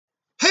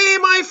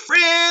my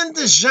friend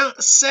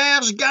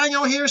Jean-Serge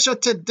Gagnon here. So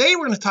today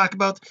we're going to talk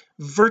about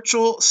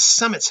virtual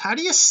summits. How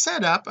do you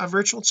set up a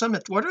virtual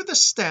summit? What are the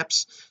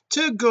steps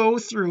to go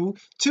through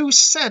to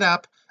set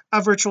up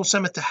a virtual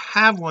summit, to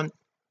have one?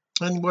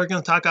 And we're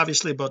going to talk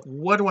obviously about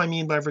what do I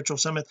mean by virtual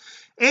summit,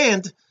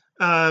 and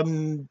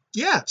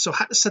yeah, so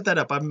how to set that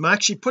up. I'm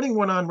actually putting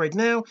one on right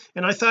now,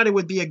 and I thought it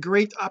would be a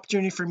great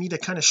opportunity for me to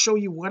kind of show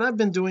you what I've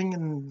been doing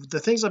and the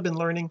things I've been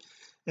learning,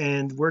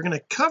 and we're going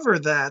to cover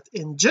that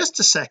in just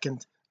a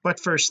second. But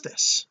first,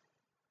 this.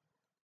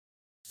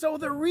 So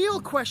the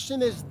real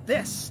question is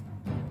this: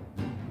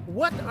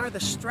 what are the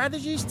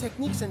strategies,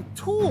 techniques, and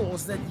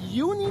tools that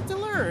you need to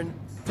learn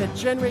to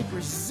generate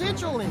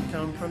residual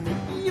income from the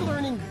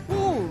e-learning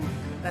boom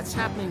that's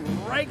happening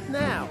right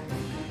now?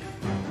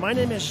 My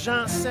name is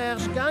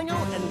Jean-Serge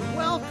Gagnon, and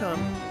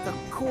welcome to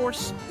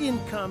Course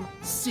Income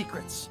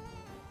Secrets.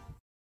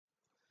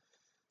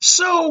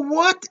 So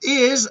what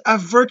is a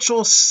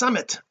virtual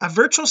summit? A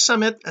virtual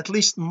summit, at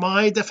least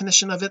my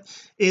definition of it,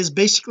 is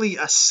basically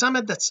a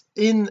summit that's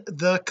in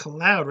the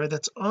cloud, right?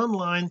 That's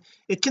online.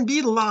 It can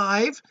be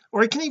live,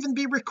 or it can even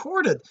be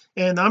recorded,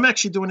 and I'm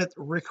actually doing it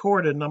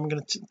recorded, and I'm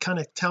going to kind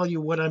of tell you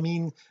what I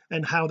mean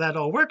and how that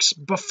all works.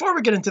 Before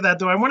we get into that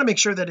though, I want to make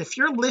sure that if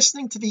you're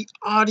listening to the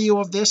audio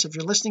of this, if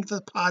you're listening to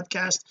the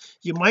podcast,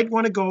 you might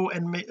want to go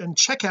and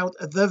check out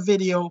the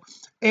video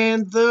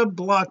and the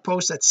blog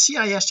post at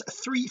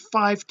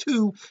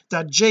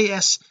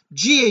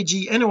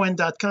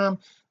cis352.jsgagnon.com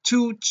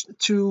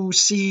to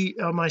see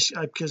my,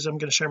 because I'm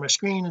going to share my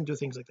screen and do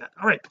things like that.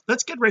 All right,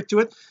 let's get right to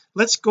it.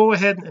 Let's go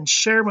ahead and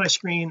share my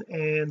screen,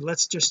 and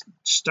let's just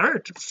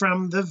start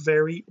from the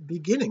very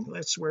beginning.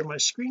 Let's wear my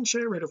screen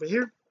share right over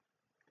here.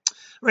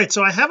 Right,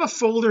 so I have a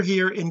folder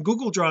here in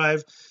Google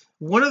Drive.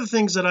 One of the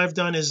things that I've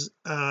done is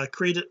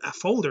created a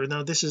folder.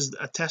 Now this is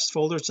a test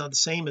folder, it's not the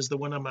same as the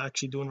one I'm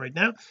actually doing right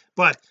now,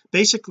 but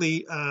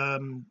basically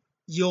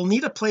you'll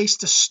need a place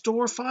to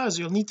store files.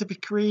 You'll need to be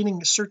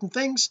creating certain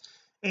things,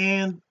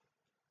 and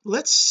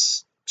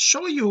let's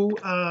show you.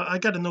 I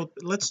got a note.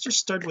 Let's just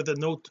start with the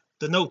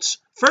notes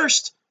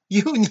first.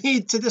 You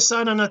need to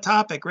decide on a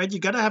topic, right? You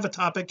got to have a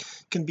topic.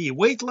 Can be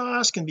weight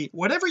loss, can be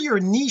whatever your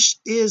niche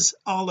is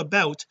all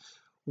about.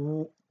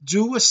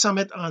 Do a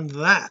summit on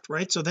that,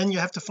 right? So then you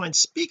have to find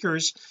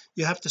speakers.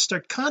 You have to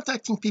start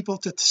contacting people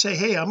to say,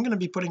 hey, I'm going to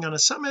be putting on a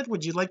summit,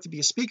 would you like to be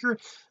a speaker?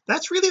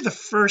 That's really the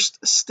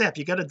first step.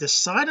 You got to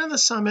decide on the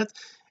summit.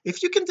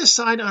 If you can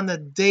decide on the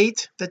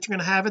date that you're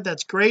going to have it,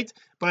 that's great,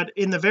 but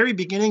in the very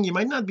beginning you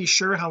might not be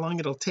sure how long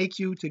it'll take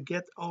you to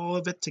get all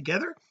of it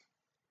together,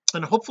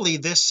 and hopefully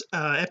this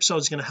episode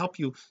is going to help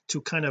you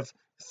to kind of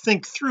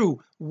think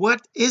through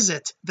what is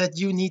it that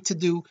you need to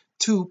do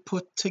to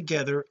put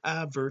together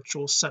a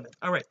virtual summit.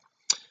 All right,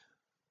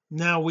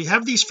 now we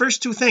have these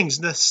first two things.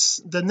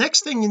 The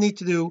next thing you need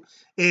to do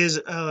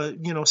is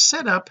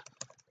set up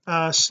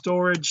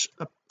storage,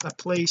 a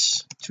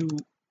place to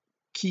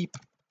keep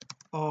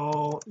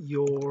all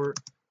your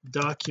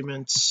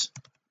documents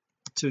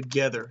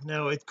together.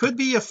 Now it could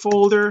be a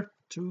folder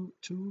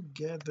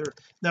together.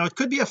 Now it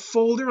could be a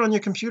folder on your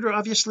computer,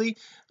 obviously,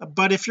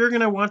 but if you're going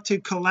to want to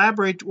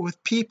collaborate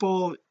with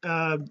people,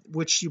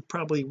 which you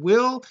probably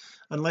will,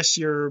 unless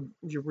you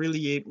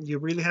really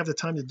have the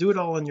time to do it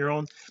all on your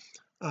own,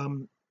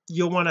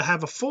 you'll want to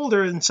have a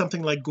folder in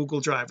something like Google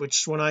Drive, which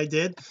is what I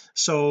did.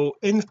 So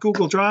in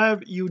Google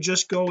Drive, you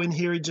just go in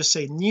here, you just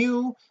say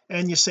new,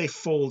 and you say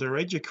folder,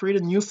 right? You create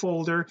a new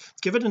folder,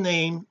 give it a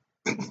name.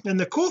 And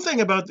the cool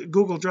thing about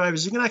Google Drive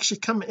is you can actually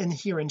come in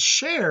here and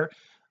share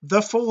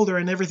the folder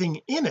and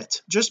everything in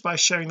it just by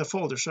sharing the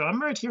folder. So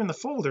I'm right here in the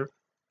folder,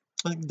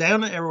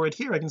 down an arrow right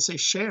here, I can say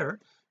share,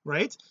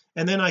 right?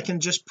 And then I can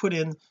just put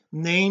in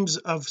names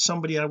of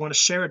somebody I want to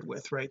share it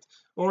with, right?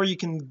 Or you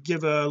can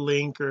give a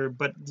link,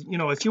 but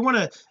if you want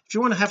to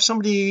have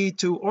somebody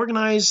to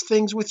organize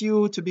things with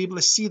you, to be able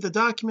to see the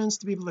documents,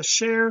 to be able to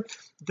share,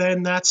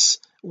 then that's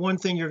one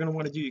thing you're going to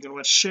want to do. You're going to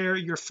want to share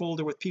your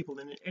folder with people,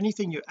 and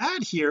anything you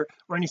add here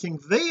or anything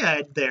they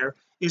add there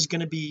is going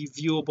to be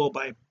viewable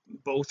by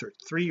both, or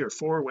three or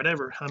four,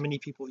 whatever, how many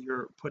people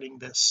you're putting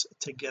this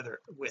together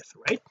with,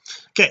 right?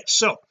 Okay,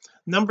 so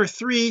number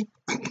 4.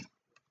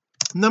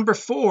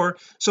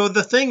 So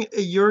the thing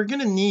you're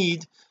going to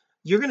need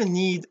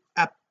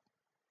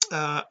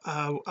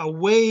a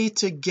way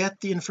to get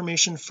the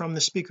information from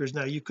the speakers.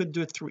 Now you could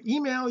do it through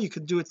email, you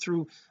could do it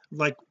through,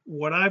 like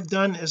what I've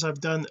done is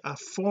I've done a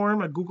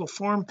Google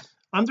form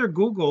under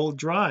Google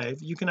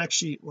Drive. You can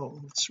actually, well,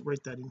 let's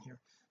write that in here.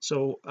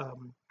 So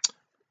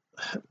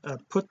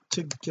put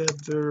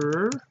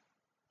together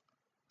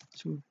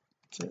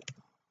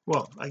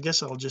well, I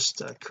guess I'll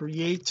just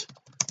create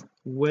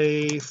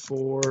way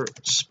for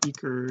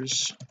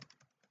speakers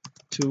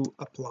to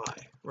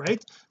apply,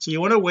 right? So you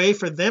want a way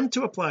for them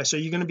to apply. So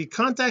you're going to be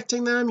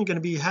contacting them, you're going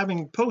to be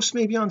having posts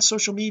maybe on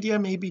social media,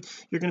 maybe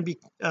you're going to be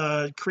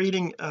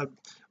creating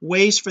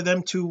ways for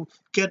them to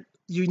get,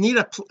 you need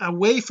a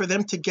way for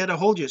them to get a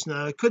hold of you.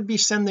 Now it could be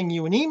sending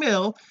you an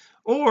email,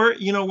 or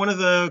one of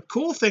the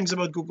cool things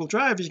about Google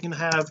Drive is you can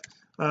have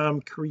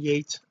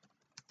create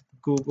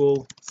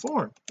Google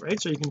form, right?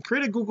 So you can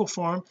create a Google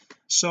form.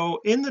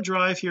 So in the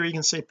drive here you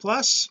can say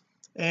plus,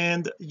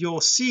 and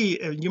you'll see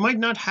you might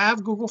not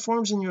have Google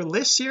Forms in your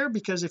list here,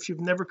 because if you've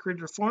never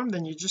created a form,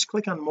 then you just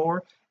click on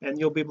more and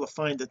you'll be able to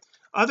find it.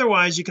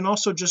 Otherwise you can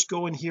also just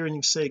go in here and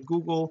you say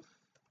Google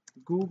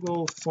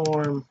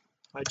form.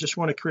 I just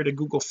want to create a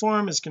Google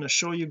form. It's going to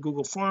show you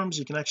Google Forms.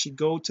 You can actually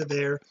go to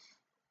there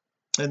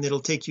and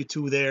it'll take you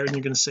to there, and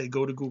you're going to say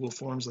go to Google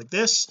Forms like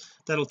this.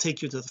 That'll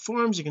take you to the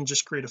forms. You can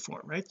just create a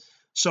form, right?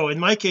 So in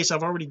my case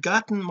I've already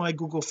gotten my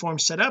Google form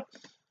set up,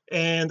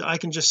 and I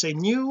can just say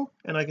new,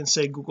 and I can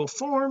say Google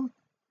form,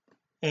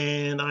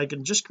 and I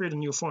can just create a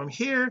new form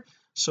here.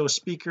 So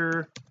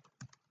speaker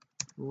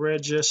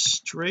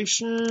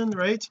registration,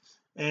 right?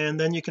 And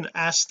then you can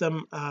ask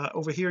them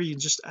over here, you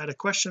just add a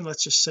question.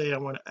 Let's just say I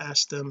want to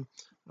ask them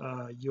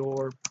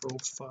your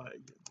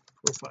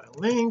profile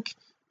link,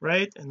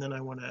 right? And then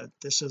I want to,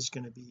 this is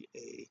going to be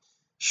a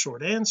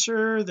short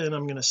answer. Then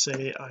I'm going to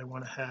say I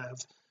want to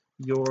have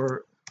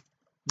your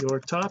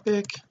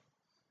topic,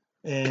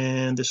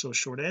 and this is a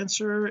short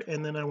answer.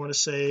 And then I want to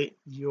say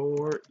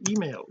your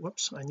email.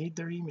 Whoops, I need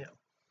their email,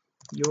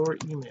 your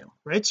email,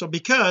 right? So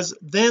because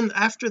then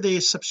after they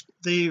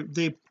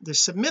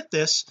submit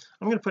this,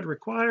 I'm going to put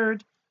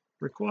required.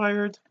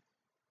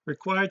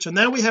 So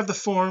now we have the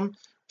form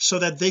so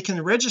that they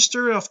can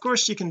register. Of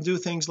course you can do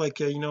things like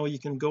you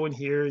can go in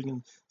here, you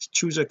can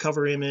choose a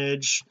cover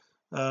image,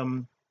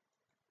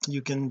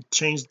 you can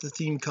change the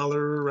theme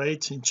color,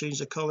 right? And change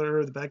the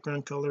color, the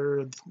background color,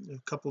 a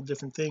couple of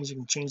different things. You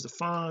can change the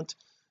font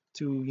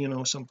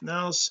to something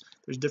else.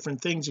 There's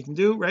different things you can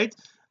do, right?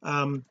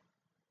 And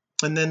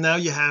then now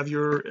you have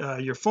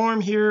your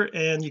form here,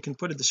 and you can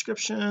put a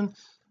description,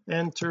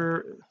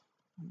 enter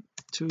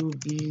to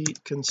be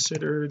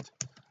considered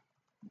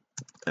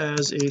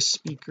as a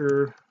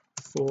speaker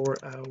for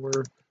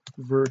our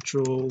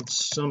virtual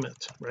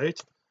summit, right?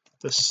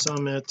 The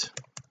summit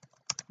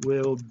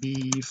will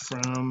be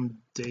from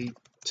date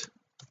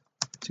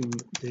to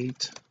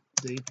date,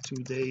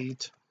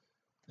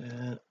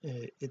 and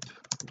it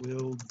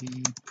will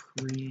be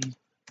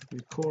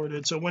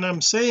pre-recorded. So when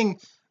I'm saying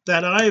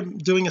that I'm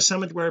doing a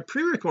summit where I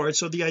pre-record,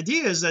 so the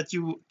idea is that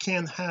you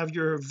can have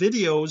your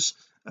videos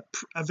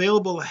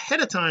available ahead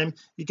of time.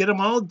 You get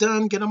them all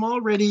done, get them all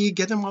ready,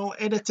 get them all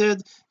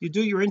edited. You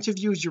do your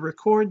interviews, you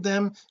record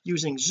them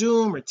using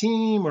Zoom or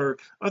Team or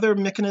other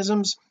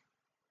mechanisms,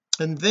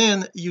 and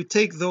then you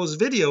take those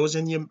videos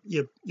and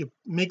you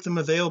make them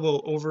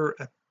available over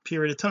a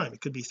period of time.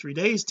 It could be 3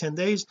 days, 10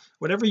 days,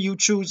 whatever you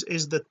choose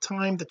is the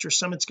time that your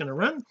summit's going to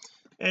run.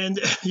 And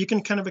you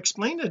can kind of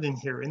explain it in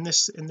here in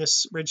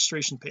this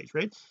registration page,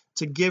 right?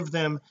 To give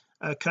them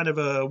a kind of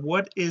a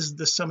what is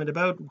the summit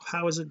about,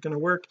 how is it going to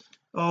work,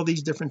 all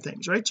these different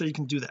things, right? So you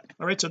can do that.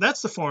 All right, so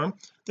that's the form.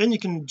 Then you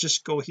can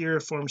just go here,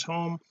 forms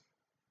home,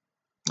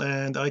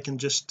 and I can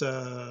just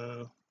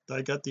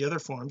I got the other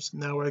forms.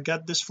 Now I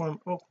got this form.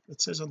 Oh, it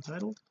says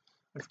untitled.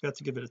 I forgot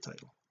to give it a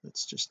title.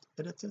 Let's just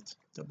edit it,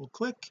 double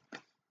click,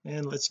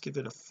 and let's give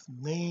it a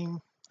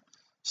name.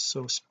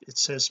 So it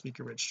says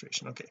speaker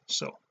registration. Okay,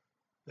 so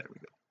there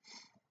we go.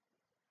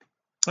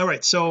 All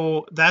right,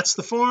 so that's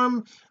the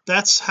form.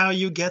 That's how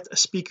you get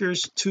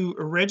speakers to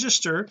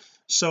register.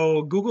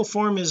 So Google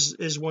form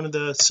is one of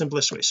the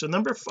simplest ways. So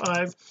number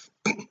 5,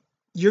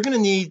 you're going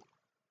to need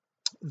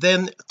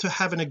then to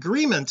have an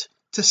agreement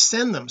to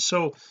send them.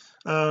 So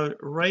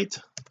write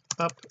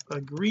up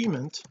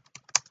agreement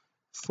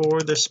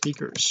for the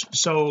speakers.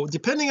 So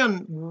depending on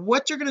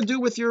what you're going to do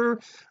with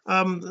your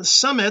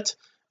summit,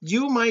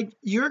 you're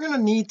going to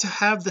need to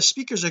have the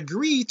speakers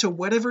agree to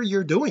whatever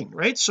you're doing,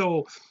 right?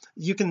 So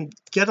you can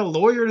get a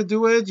lawyer to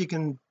do it. You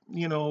can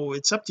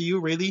it's up to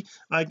you really.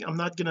 I'm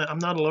not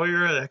a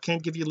lawyer. I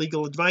can't give you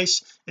legal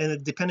advice,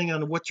 and depending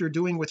on what you're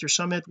doing with your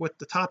summit, what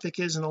the topic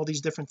is, and all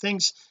these different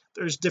things,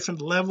 there's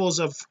different levels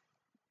of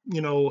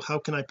how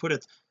can I put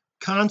it,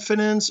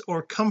 confidence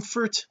or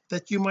comfort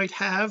that you might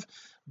have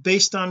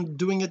based on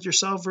doing it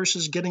yourself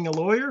versus getting a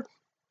lawyer.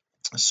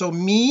 So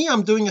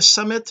I'm doing a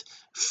summit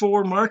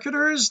for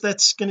marketers.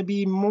 That's going to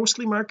be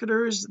mostly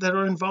marketers that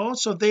are involved,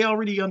 so they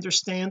already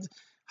understand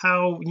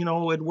how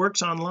it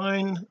works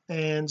online.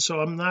 And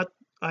so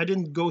I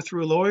didn't go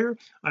through a lawyer.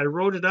 I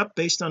wrote it up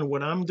based on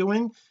what I'm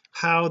doing,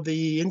 how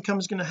the income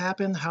is going to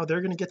happen, how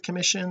they're going to get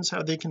commissions,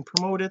 how they can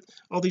promote it,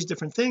 all these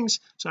different things.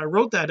 So I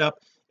wrote that up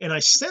and I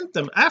sent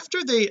them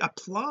after they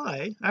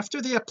apply,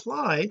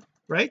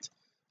 right?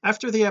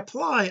 After they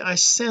apply, I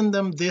send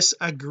them this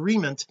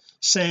agreement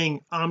saying,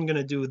 I'm going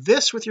to do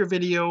this with your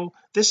video,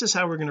 this is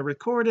how we're going to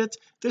record it,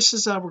 this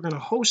is how we're going to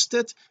host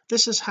it,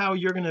 this is how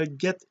you're going to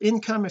get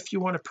income. If you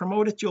want to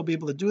promote it, you'll be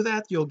able to do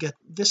that. You'll get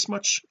this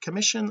much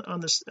commission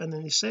on this and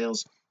any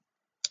sales.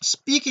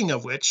 Speaking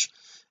of which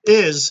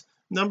is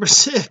number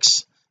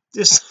 6,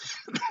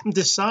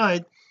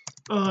 decide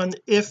on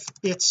if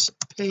it's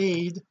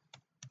paid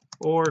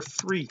or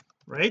free,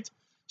 right?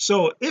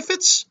 So if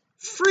it's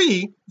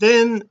free,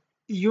 then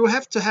you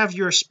have to have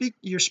your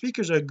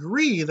speakers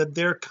agree that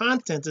their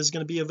content is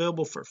going to be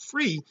available for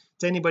free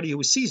to anybody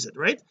who sees it,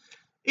 right?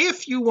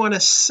 if you want to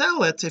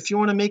sell it, if you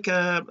want to make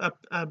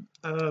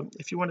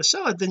if you want to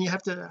sell it, then you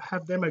have to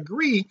have them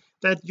agree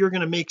that you're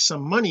going to make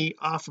some money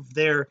off of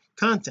their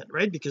content,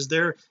 right? Because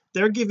they're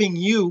giving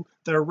you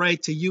the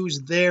right to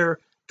use their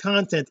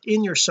content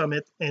in your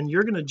summit, and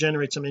you're going to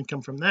generate some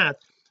income from that.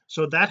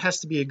 So that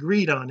has to be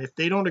agreed on. If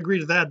they don't agree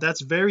to that,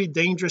 that's very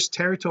dangerous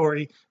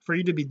territory for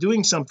you to be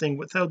doing something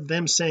without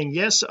them saying,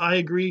 yes, I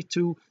agree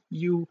to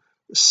you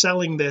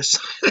selling this.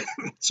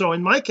 So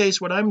in my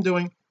case, what I'm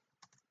doing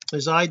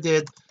is I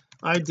did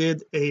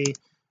a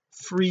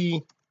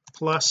free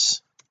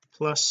plus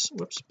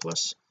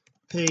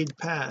paid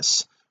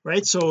pass,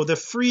 right? So the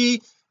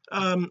free,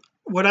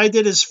 what I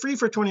did is free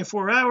for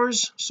 24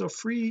 hours, so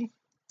free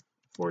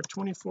for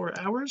 24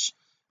 hours,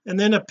 and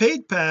then a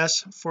paid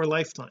pass for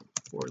lifetime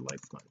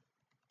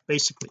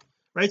basically,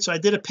 right? So I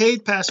did a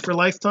paid pass for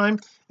lifetime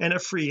and a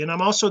free, and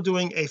I'm also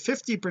doing a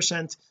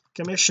 50%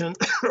 commission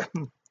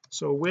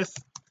so with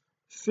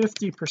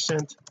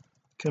 50%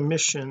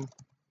 commission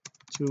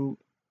to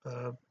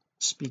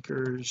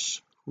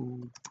speakers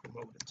who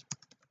promote it.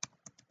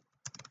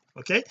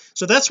 Okay,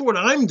 so that's what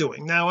I'm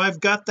doing now.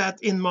 I've got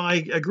that in my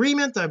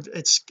agreement.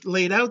 It's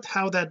laid out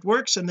how that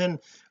works, and then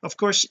of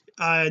course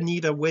I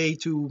need a way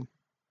to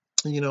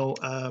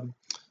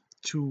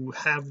to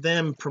have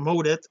them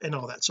promote it and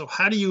all that. So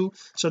how do you,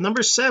 so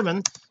number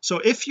 7, so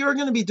if you're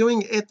going to be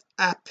doing it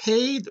a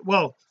paid,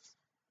 well,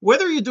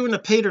 whether you're doing a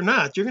paid or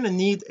not, you're going to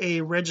need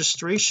a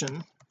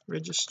registration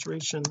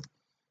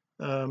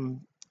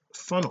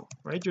funnel,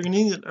 right? You're going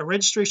to need a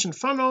registration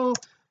funnel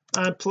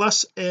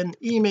plus an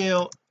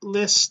email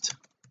list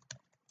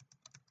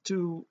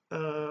to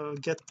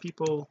get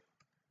people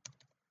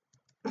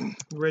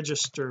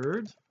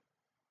registered,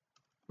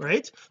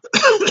 right?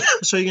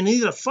 So you're going to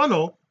need a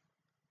funnel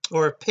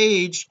or a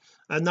page,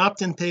 an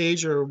opt-in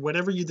page, or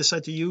whatever you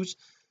decide to use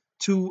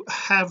to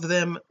have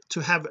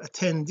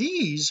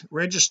attendees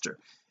register.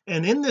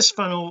 And in this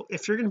funnel,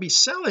 if you're going to be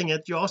selling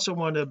it, you also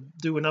want to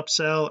do an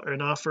upsell or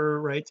an offer,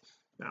 right?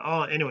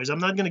 Anyways, I'm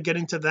not going to get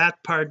into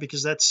that part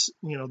because that's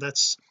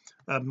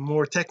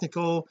more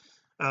technical,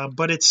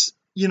 but it's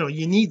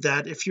you need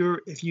that if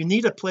you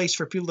need a place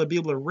for people to be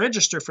able to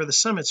register for the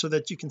summit, so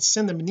that you can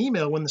send them an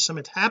email when the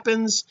summit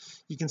happens.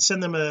 You can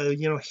send them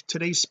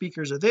today's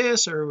speakers are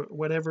this, or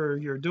whatever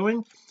you're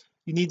doing.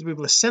 You need to be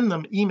able to send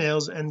them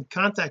emails and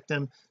contact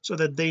them so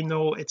that they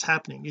know it's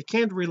happening. You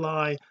can't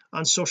rely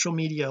on social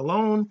media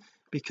alone,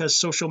 because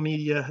social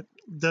media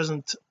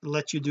doesn't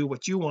let you do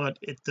what you want,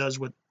 it does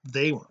what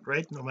they want,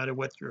 right? No matter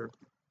what you're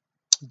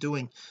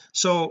doing.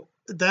 So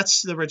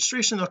that's the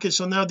registration. Okay,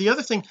 so now the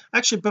other thing,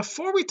 actually,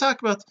 before we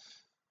talk about,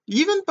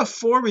 even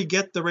before we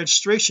get the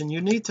registration, you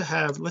need to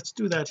have, let's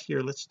do that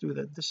here, let's do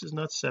that. This is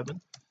not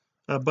 7,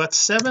 but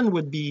 7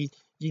 would be,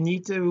 you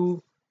need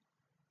to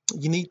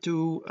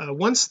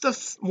once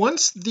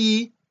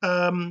the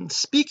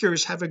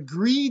speakers have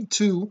agreed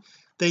to,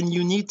 then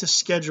you need to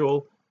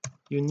schedule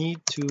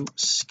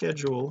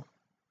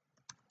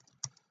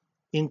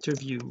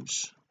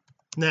interviews.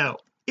 Now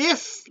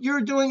if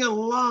you're doing a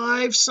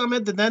live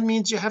summit, then that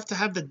means you have to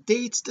have the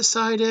dates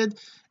decided,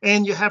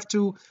 and you have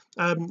to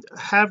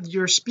have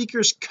your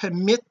speakers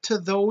commit to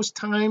those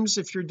times.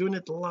 If you're doing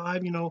it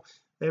live,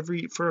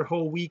 for a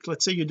whole week,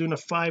 let's say you're doing a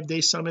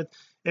 5-day summit,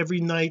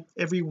 every night,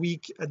 every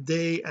week, a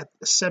day at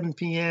 7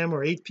 p.m.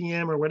 or 8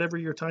 p.m. or whatever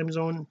your time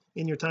zone,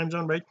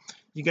 right?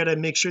 You got to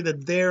make sure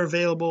that they're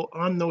available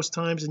on those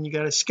times, and you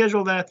got to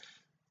schedule that.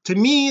 To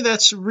me,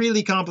 that's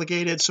really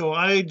complicated, so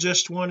I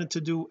just wanted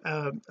to do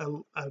a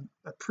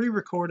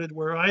pre-recorded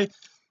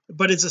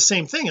but it's the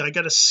same thing. I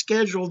got to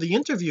schedule the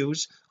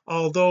interviews,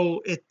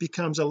 although it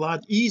becomes a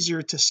lot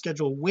easier to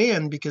schedule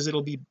when, because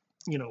it'll be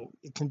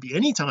it can be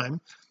any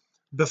time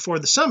before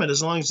the summit,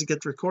 as long as it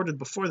gets recorded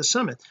before the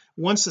summit.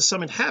 Once the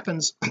summit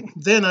happens,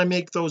 then I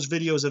make those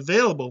videos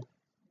available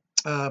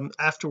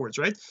afterwards,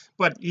 right?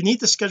 But you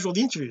need to schedule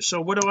the interview. So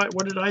what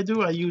did I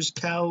do? I use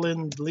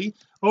Calendly.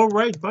 Oh,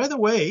 right, by the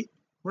way,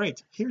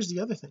 right, here's the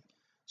other thing.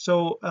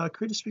 So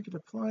create a speaker to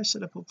apply,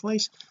 set up a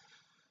place.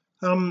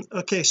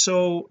 Okay,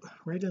 so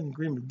write an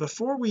agreement.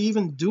 Before we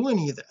even do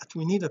any of that,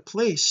 we need a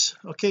place.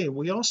 Okay,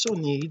 we also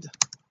need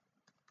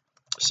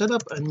set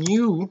up a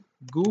new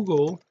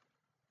Google.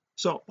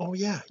 So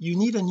you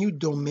need a new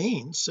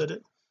domain.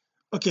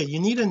 You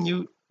need a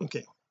new,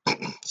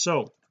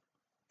 so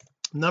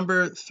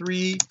number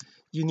 3,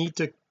 you need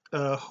to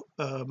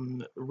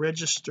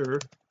register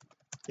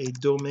a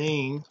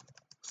domain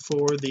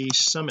for the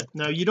summit.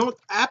 Now you don't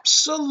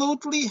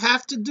absolutely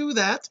have to do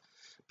that,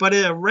 but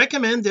I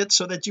recommend it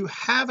so that you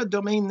have a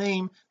domain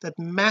name that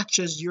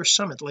matches your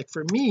summit. Like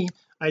for me,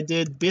 I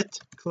did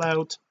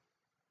BitClout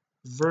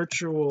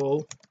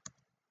Virtual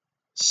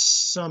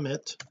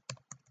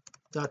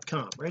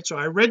Summit.com, right? So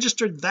I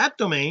registered that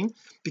domain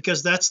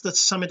because that's the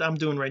summit I'm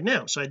doing right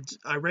now. So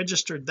I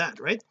registered that,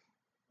 right?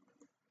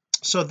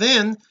 So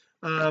then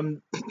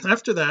after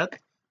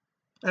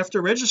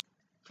registering,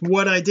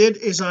 what I did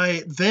is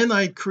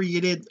I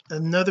created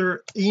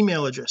another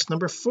email address.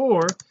 Number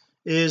 4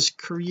 is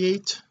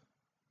create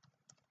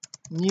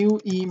new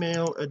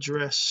email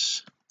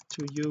address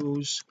to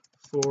use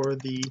for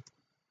the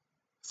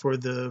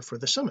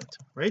summit,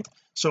 right?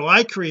 So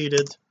I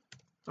created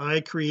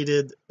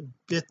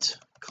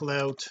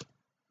BitClout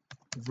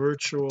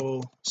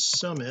Virtual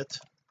Summit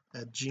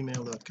at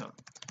gmail.com,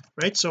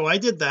 right? So I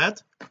did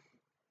that.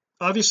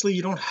 Obviously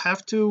you don't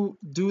have to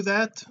do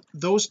that.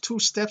 Those two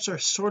steps are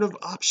sort of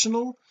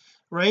optional,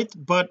 right?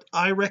 But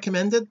I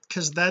recommend it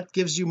because that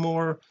gives you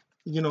more,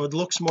 it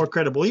looks more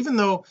credible, even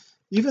though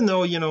a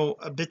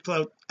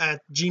BitClout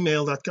at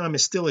gmail.com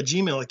is still a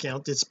Gmail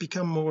account. It's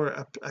become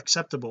more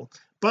acceptable.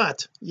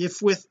 But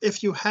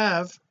if you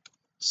have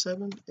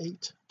 7,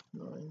 8,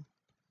 9,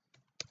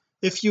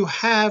 if you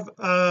have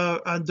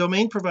a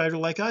domain provider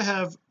like I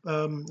have,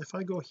 if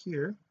I go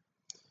here,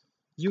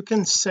 you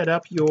can set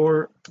up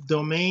your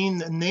domain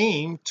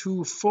name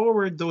to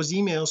forward those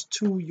emails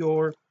to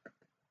your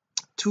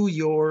to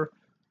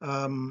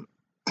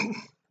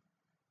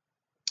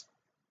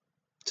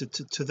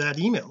that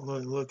email.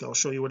 Look, I'll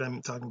show you what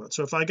I'm talking about.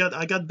 So if I got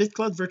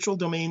BitClout virtual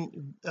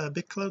domain,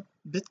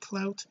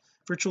 BitClout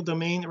virtual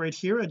domain right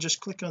here. I just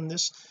click on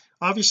this.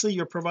 Obviously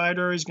your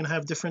provider is going to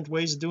have different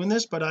ways of doing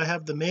this, but I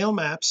have the mail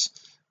maps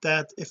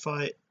that if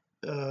I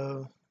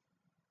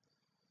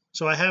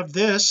so I have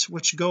this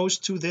which goes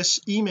to this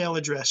email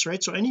address,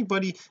 right? So any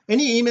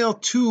email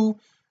to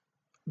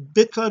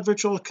BitClout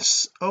virtual,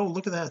 oh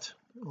look at that,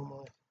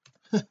 oh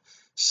my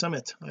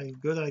summit, I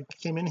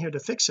came in here to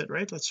fix it,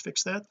 right? Let's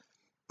fix that.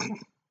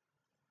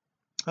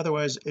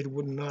 Otherwise it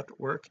would not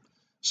work.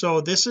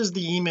 So this is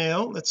the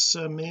email. Let's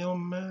email.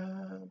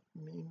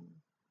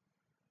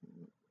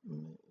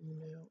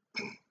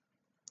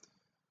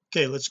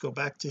 Okay, let's go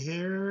back to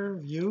here,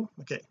 view.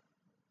 Okay,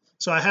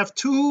 so I have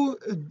two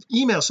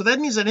emails. So that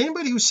means that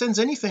anybody who sends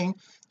anything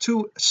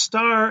to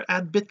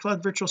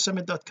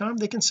star@bitcloutvirtualsummit.com,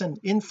 they can send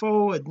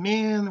info,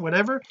 admin,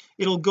 whatever.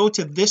 It'll go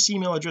to this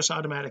email address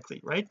automatically,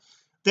 right?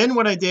 Then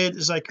what I did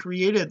is I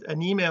created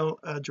an email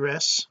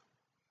address.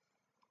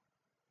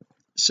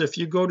 So if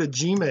you go to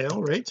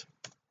Gmail, right,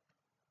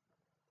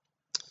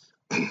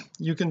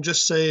 you can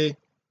just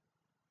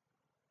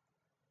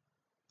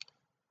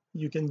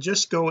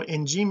go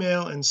in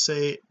Gmail and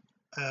say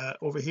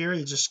over here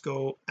you just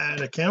go add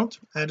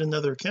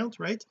another account,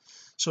 right?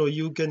 So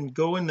you can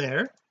go in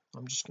there.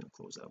 I'm just going to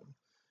close that one.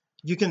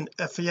 You can,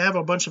 if you have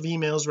a bunch of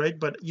emails, right,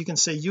 but you can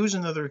say use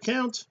another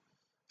account,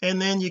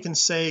 and then you can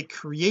say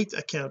create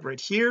account right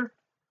here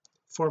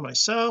for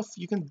myself.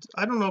 You can,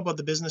 I don't know about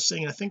the business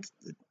thing, I think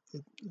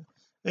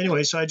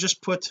anyway, so I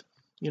just put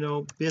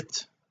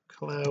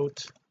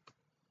BitClout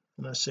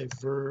and I say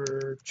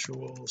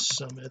virtual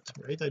summit,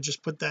 right? I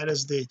just put that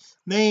as the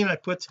name. I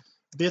put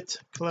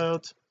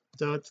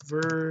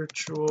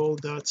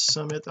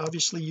BitClout.virtual.summit.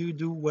 Obviously you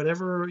do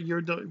whatever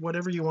you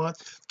want,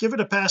 give it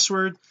a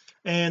password,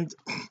 and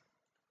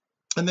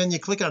then you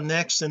click on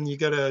next, and you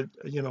gotta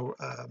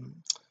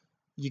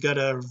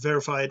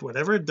verify it,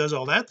 whatever, it does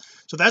all that.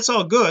 So that's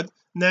all good.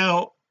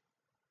 Now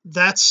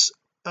that's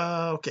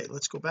okay,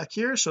 let's go back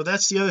here. So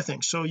that's the other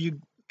thing. So you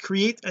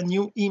create a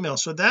new email,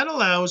 so that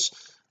allows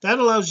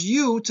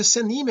you to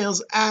send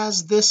emails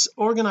as this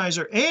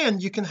organizer,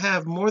 and you can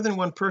have more than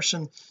one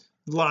person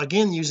log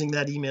in using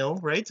that email,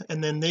 right?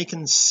 And then they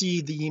can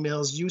see the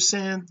emails you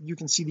send, you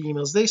can see the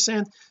emails they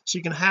send, so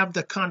you can have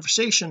the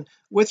conversation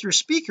with your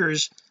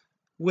speakers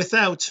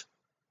without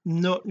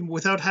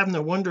having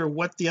to wonder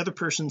what the other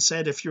person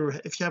said. If you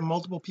have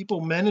multiple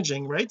people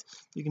managing, right,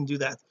 you can do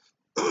that.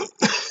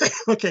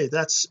 Okay,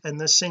 and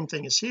the same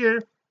thing is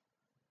here.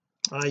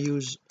 I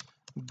use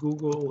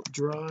Google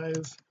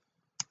Drive,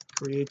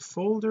 create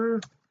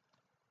folder,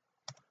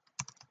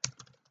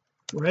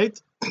 right,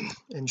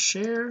 and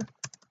share.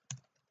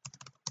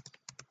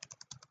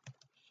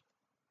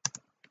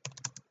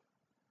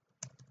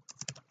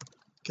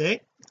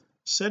 Okay,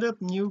 set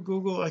up new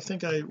Google. I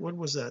think what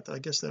was that? I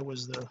guess that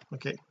was the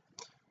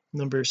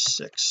number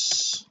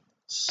 6,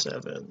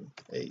 7,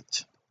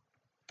 8,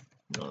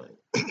 9.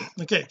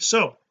 Okay,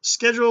 so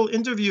schedule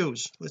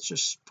interviews. Let's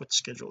just put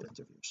schedule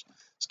interviews.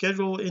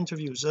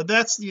 So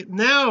that's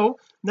now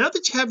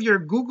that you have your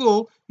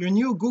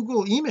new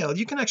Google email,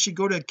 you can actually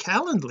go to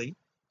Calendly,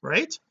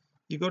 right?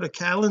 You go to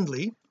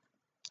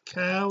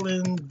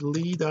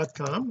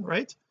calendly.com,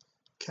 right?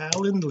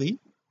 Calendly,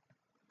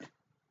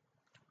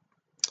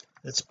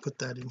 let's put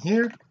that in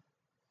here,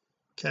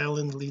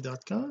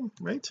 calendly.com,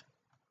 right?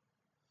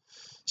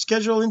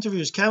 Schedule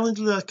interviews,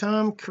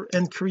 calendly.com,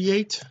 and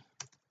create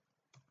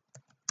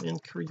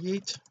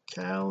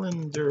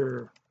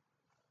calendar.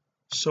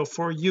 So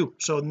for you,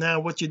 so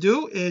now what you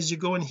do is you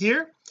go in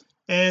here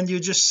and you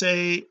just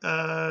say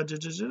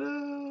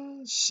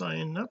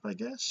sign up, I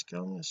guess.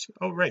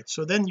 Oh right,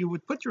 so then you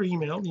would put your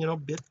email,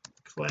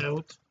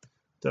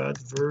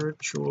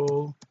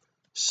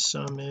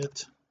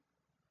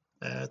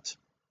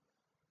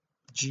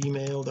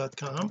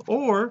 bitclout.virtualsummit@gmail.com,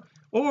 or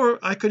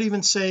I could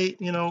even say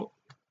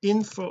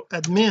info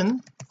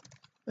admin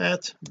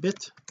at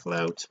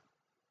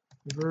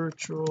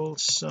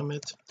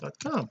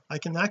bitcloutvirtualsummit.com. I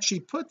can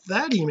actually put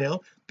that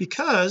email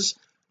because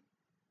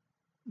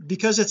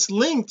because it's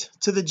linked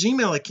to the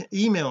Gmail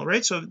email,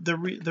 right? So the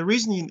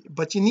reason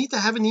but you need to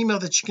have an email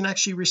that you can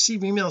actually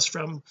receive emails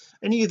from.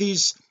 Any of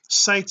these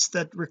sites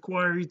that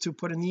require you to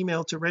put an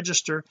email to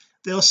register,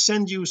 they'll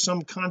send you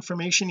some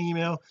confirmation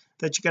email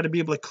that you got to be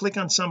able to click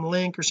on some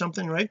link or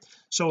something, right?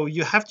 So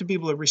you have to be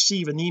able to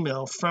receive an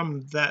email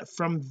from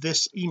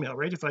this email,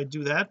 right? If I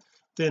do that,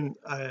 then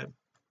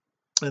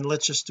and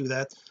let's just do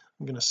that.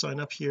 I'm going to sign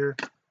up here,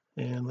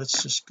 and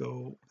let's just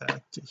go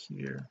back to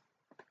here.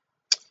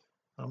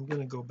 I'm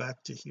going to go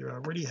back to here. I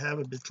already have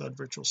a BitClout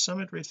Virtual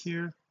Summit right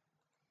here.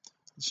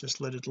 Let's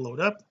just let it load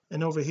up.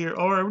 And over here,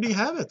 oh, I already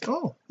have it.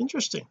 Oh,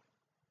 interesting.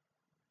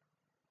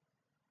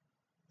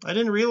 I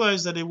didn't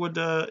realize that it would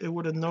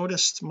have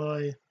noticed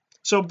my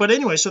but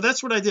anyway, so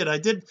that's what I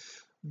did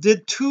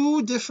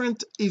two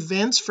different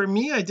events. For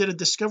me, I did a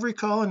discovery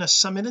call and a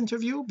summit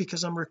interview,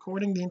 because I'm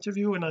recording the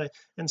interview,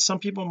 and some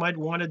people might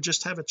want to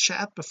just have a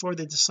chat before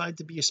they decide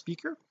to be a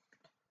speaker.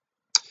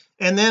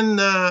 And then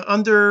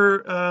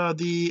under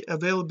the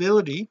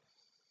availability,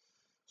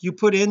 you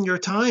put in your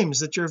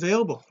times that you're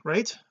available,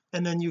 right?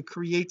 And then you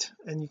create,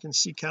 and you can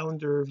see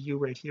calendar view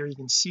right here. You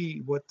can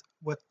see what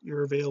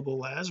you're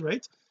available as,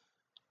 right?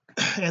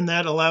 And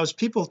that allows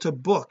people to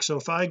book. So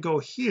if I go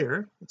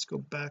here, let's go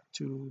back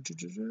to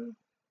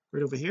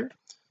right over here.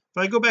 If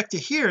I go back to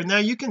here, now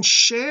you can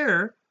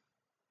share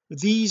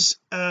these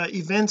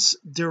events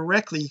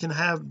directly. You can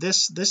have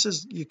this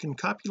is, you can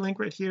copy link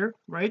right here,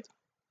 right,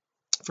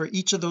 for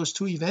each of those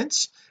two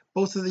events,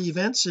 both of the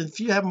events. If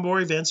you have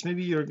more events,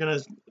 maybe you're going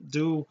to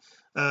do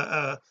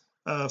a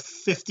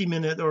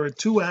 50-minute or a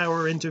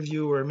 2-hour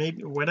interview, or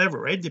maybe whatever,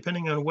 right?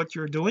 Depending on what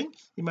you're doing,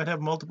 you might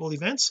have multiple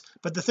events.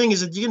 But the thing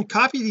is that you can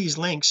copy these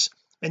links,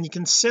 and you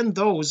can send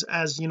those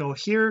as,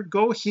 here,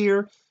 go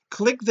here,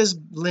 click this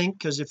link,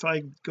 because if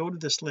I go to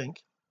this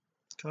link,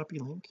 copy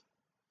link,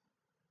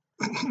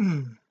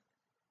 and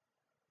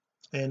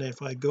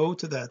if I go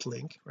to that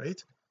link, right,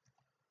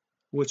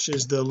 which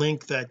is the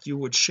link that you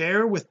would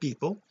share with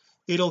people,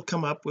 it'll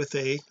come up with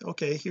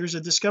okay, here's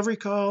a discovery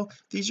call,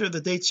 these are the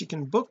dates you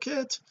can book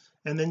it,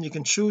 and then you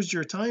can choose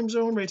your time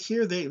zone right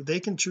here. They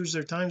can choose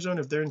their time zone.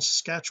 If they're in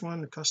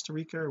Saskatchewan or Costa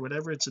Rica or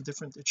whatever, it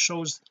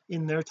shows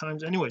in their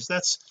times. Anyways,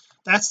 that's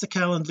the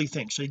Calendly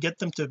thing. So you get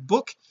them to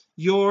book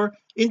your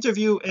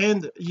interview,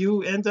 and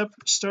you end up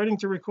starting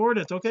to record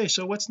it. Okay,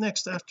 so what's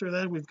next after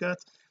that? We've got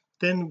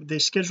then they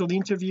schedule the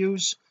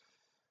interviews,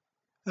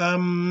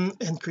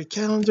 and create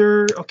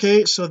calendar.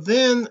 Okay, so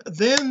then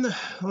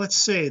let's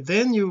say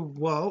then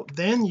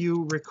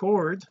you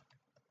record.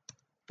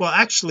 Well,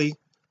 actually,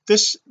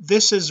 this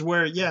is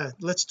where,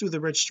 let's do the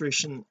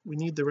registration. We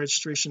need the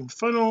registration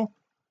funnel.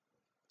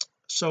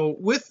 So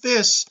with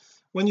this,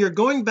 when you're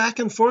going back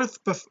and forth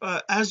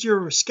as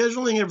you're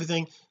scheduling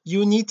everything,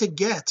 you need to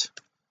get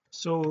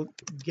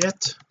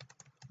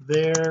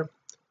their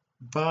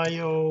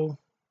bio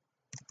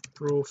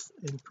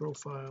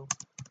profile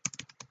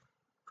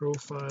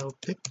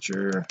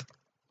picture.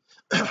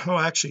 Oh,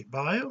 actually,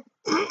 bio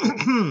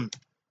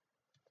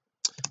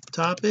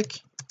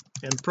topic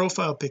and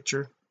profile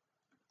picture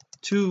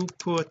to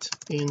put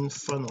in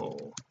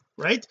funnel,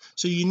 right?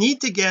 So you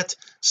need to get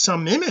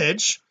some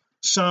image,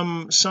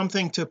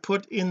 something to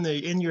put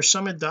in your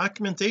summit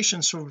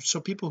documentation,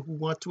 so people who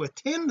want to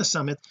attend the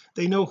summit,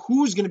 they know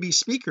who's going to be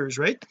speakers,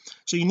 right?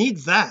 So you need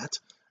that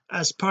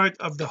as part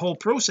of the whole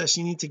process.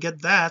 You need to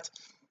get that,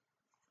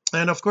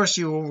 and of course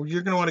you're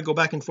going to want to go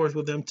back and forth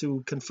with them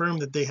to confirm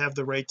that they have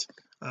the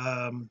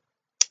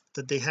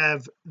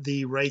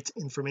right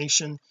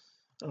information.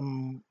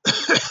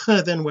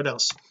 Then what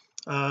else?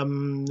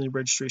 The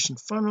registration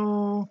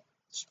funnel,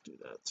 let's do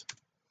that,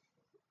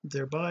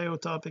 their bio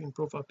topic and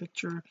profile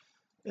picture,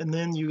 and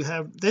then you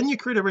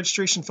create a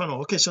registration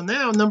funnel. Okay, so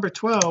now number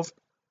 12,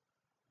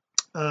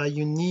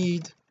 you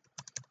need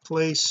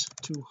place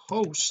to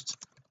host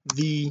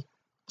the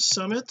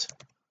summit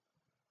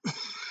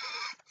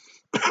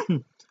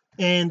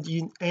and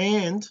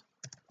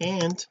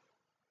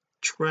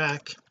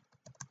track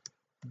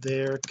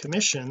their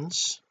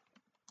commissions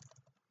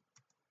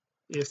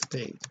if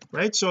paid,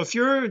 right? So if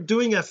you're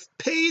doing a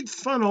paid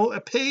funnel, a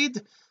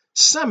paid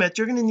summit,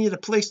 you're going to need a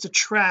place to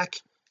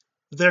track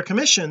their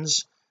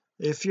commissions.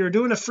 If you're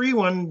doing a free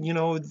one,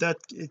 that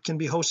it can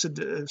be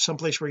hosted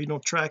someplace where you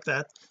don't track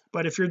that.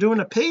 But if you're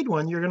doing a paid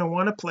one, you're going to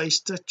want a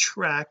place to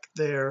track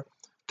their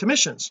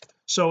commissions.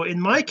 So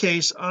in my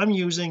case, I'm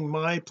using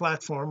my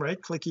platform,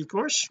 right? Click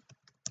eCourse,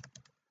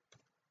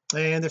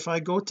 and if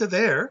I go to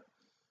there,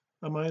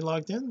 am I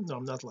logged in? No,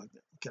 I'm not logged in.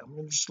 Okay, I'm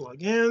going to just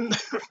log in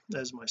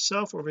as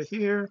myself over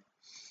here.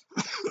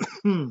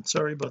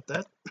 Sorry about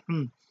that.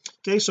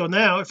 Okay, so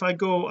now if I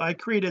go, I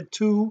created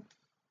 2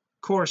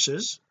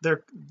 courses.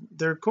 They're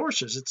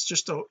courses. It's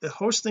just a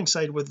hosting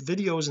site with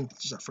videos and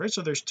stuff, right?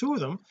 So there's 2 of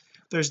them.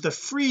 There's the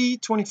free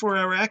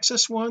 24-hour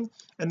access one,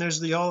 and there's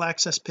the all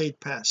access paid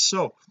pass.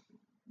 So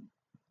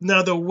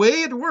now the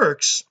way it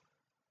works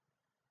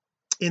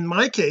in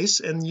my case,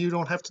 and you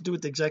don't have to do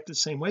it exactly the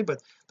same way,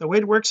 but the way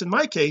it works in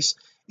my case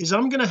is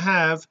I'm going to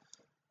have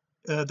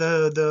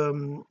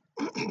the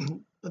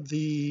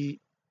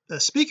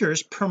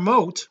speakers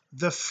promote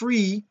the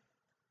free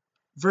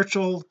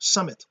virtual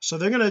summit. So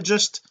they're going to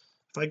just,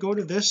 if I go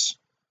to this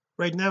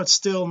right now, it's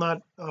still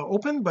not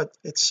open, but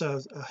it's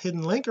a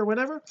hidden link or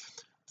whatever.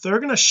 They're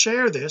going to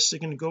share this. They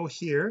can go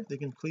here, they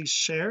can please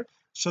share.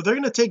 So they're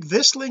going to take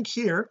this link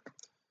here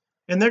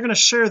and they're going to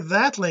share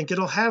that link.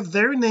 It'll have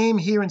their name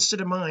here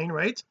instead of mine,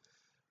 right?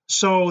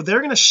 So they're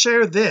going to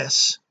share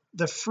this,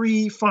 the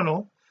free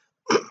funnel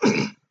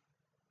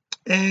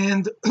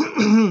and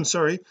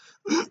sorry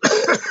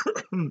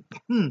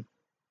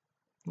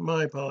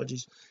my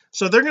apologies.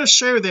 So they're going to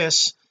share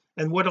this,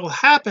 and what will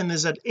happen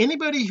is that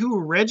anybody who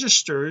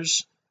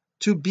registers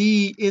to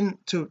be in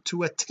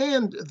to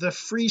attend the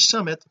free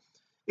summit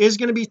is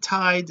going to be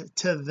tied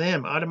to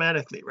them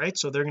automatically, right?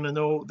 So they're going to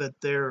know that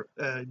they're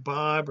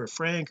Bob or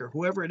Frank or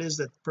whoever it is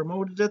that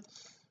promoted it,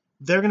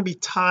 they're going to be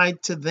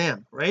tied to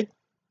them, right?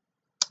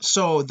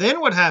 So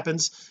then what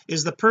happens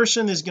is the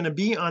person is going to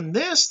be on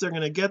this, they're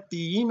going to get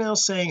the email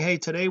saying, hey,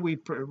 today we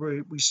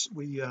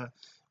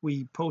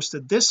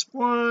posted this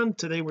one,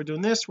 today we're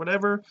doing this,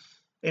 whatever,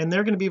 and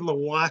they're going to be able to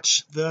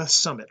watch the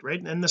summit,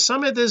 right? And the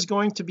summit is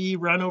going to be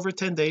run over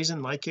 10 days. In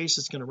my case,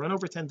 it's going to run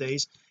over 10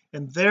 days,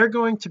 and they're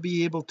going to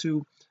be able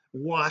to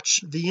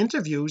watch the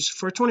interviews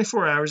for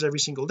 24 hours every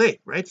single day,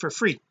 right, for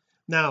free.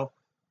 Now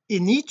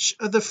in each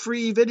of the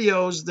free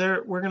videos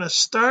there, we're going to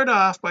start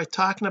off by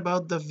talking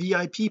about the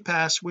VIP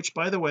pass, which,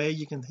 by the way,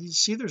 you can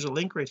see there's a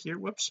link right here.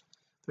 Whoops,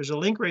 there's a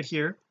link right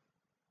here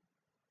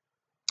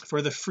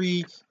for the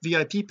free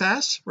VIP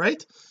pass,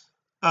 right?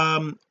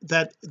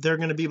 That they're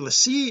going to be able to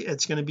see.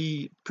 It's going to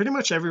be pretty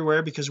much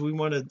everywhere because we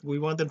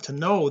want them to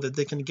know that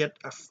they can get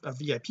a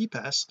VIP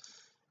pass.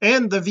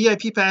 And the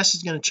VIP pass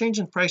is going to change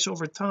in price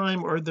over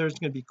time, or there's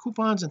going to be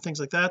coupons and things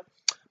like that.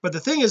 But the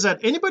thing is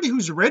that anybody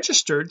who's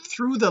registered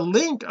through the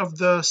link of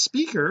the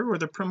speaker or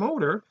the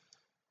promoter,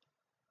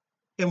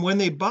 and when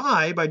they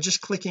buy by just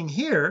clicking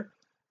here,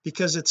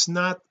 because it's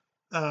not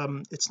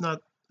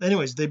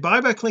anyways, they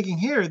buy by clicking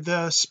here,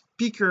 the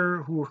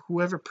speaker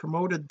whoever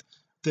promoted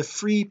the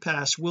free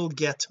pass will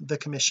get the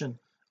commission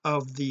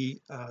of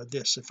the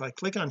this. If I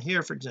click on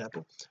here, for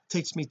example, it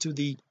takes me to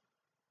the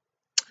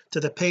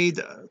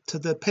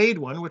paid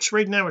one, which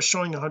right now is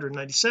showing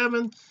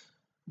 197,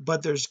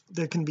 but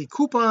there can be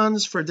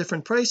coupons for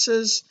different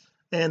prices,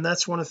 and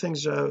that's one of the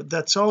things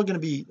that's all going to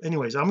be,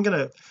 anyways, I'm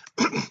gonna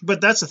but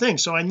that's the thing.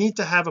 So I need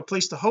to have a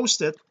place to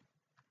host it.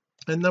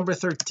 And number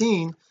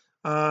 13,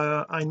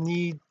 I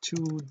need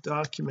to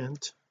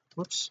document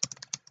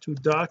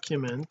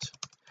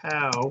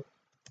how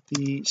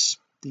the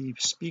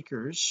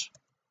speakers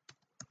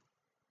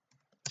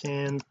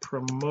can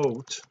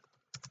promote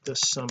the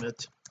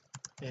summit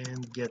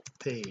and get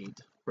paid,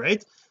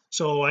 right?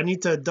 So I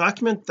need to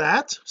document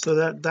that. So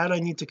that I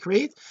need to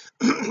create.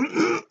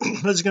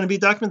 There's going to be a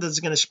document that's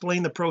going to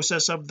explain the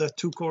process of the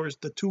two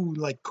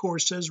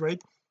courses,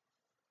 right,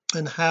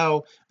 and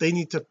how they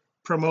need to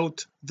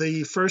promote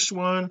the first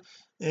one,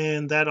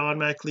 and that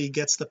automatically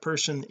gets the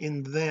person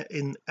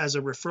in as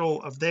a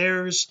referral of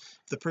theirs.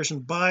 If the person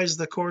buys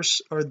the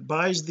course or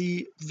buys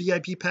the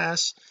VIP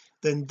pass,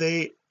 then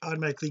they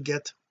automatically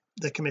get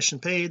the commission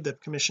paid. The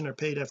commission are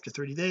paid after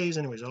 30 days.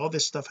 Anyways, all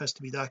this stuff has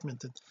to be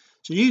documented.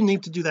 So you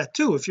need to do that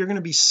too. If you're going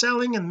to be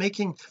selling and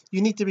making,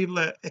 you need to be able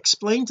to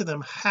explain to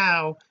them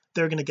how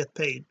they're going to get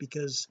paid,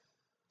 because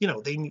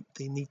they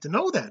need to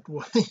know that.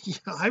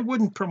 I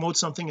wouldn't promote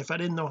something if I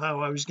didn't know how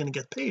I was going to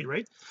get paid,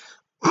 right?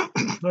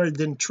 Or I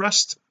didn't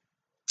trust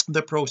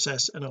the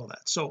process and all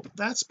that. So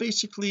that's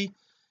basically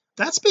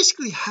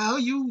how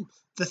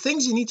the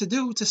things you need to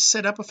do to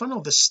set up a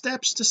funnel, the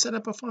steps to set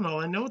up a funnel.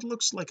 I know it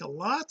looks like a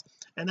lot,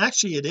 and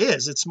actually it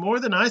is. It's more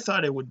than I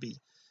thought it would be,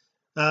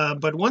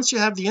 but once you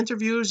have the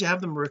interviews, you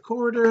have them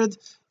recorded,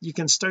 you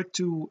can start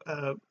to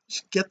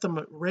get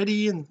them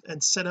ready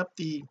and set up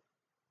the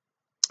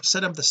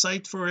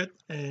site for it,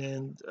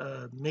 and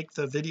make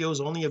the videos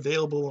only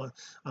available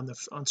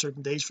on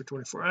certain days for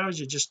 24 hours.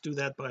 You just do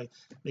that by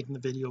making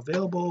the video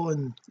available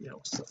and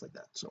stuff like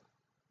that. So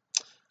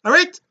all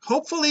right,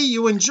 hopefully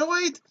you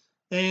enjoyed,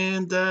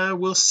 and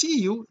we'll see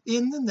you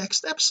in the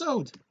next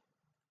episode.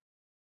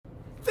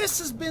 This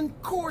has been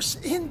Course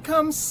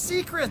Income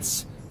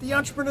Secrets, the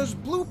entrepreneur's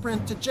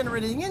blueprint to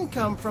generating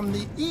income from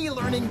the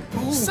e-learning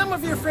boom. Some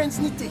of your friends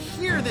need to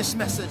hear this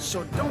message,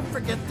 so don't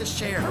forget to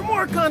share. For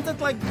more content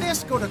like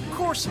this, go to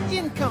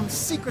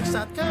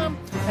CourseIncomeSecrets.com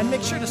and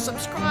make sure to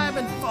subscribe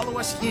and follow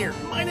us here.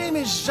 My name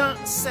is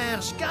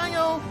Jean-Serge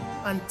Gagnon.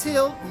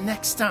 Until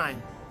next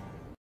time.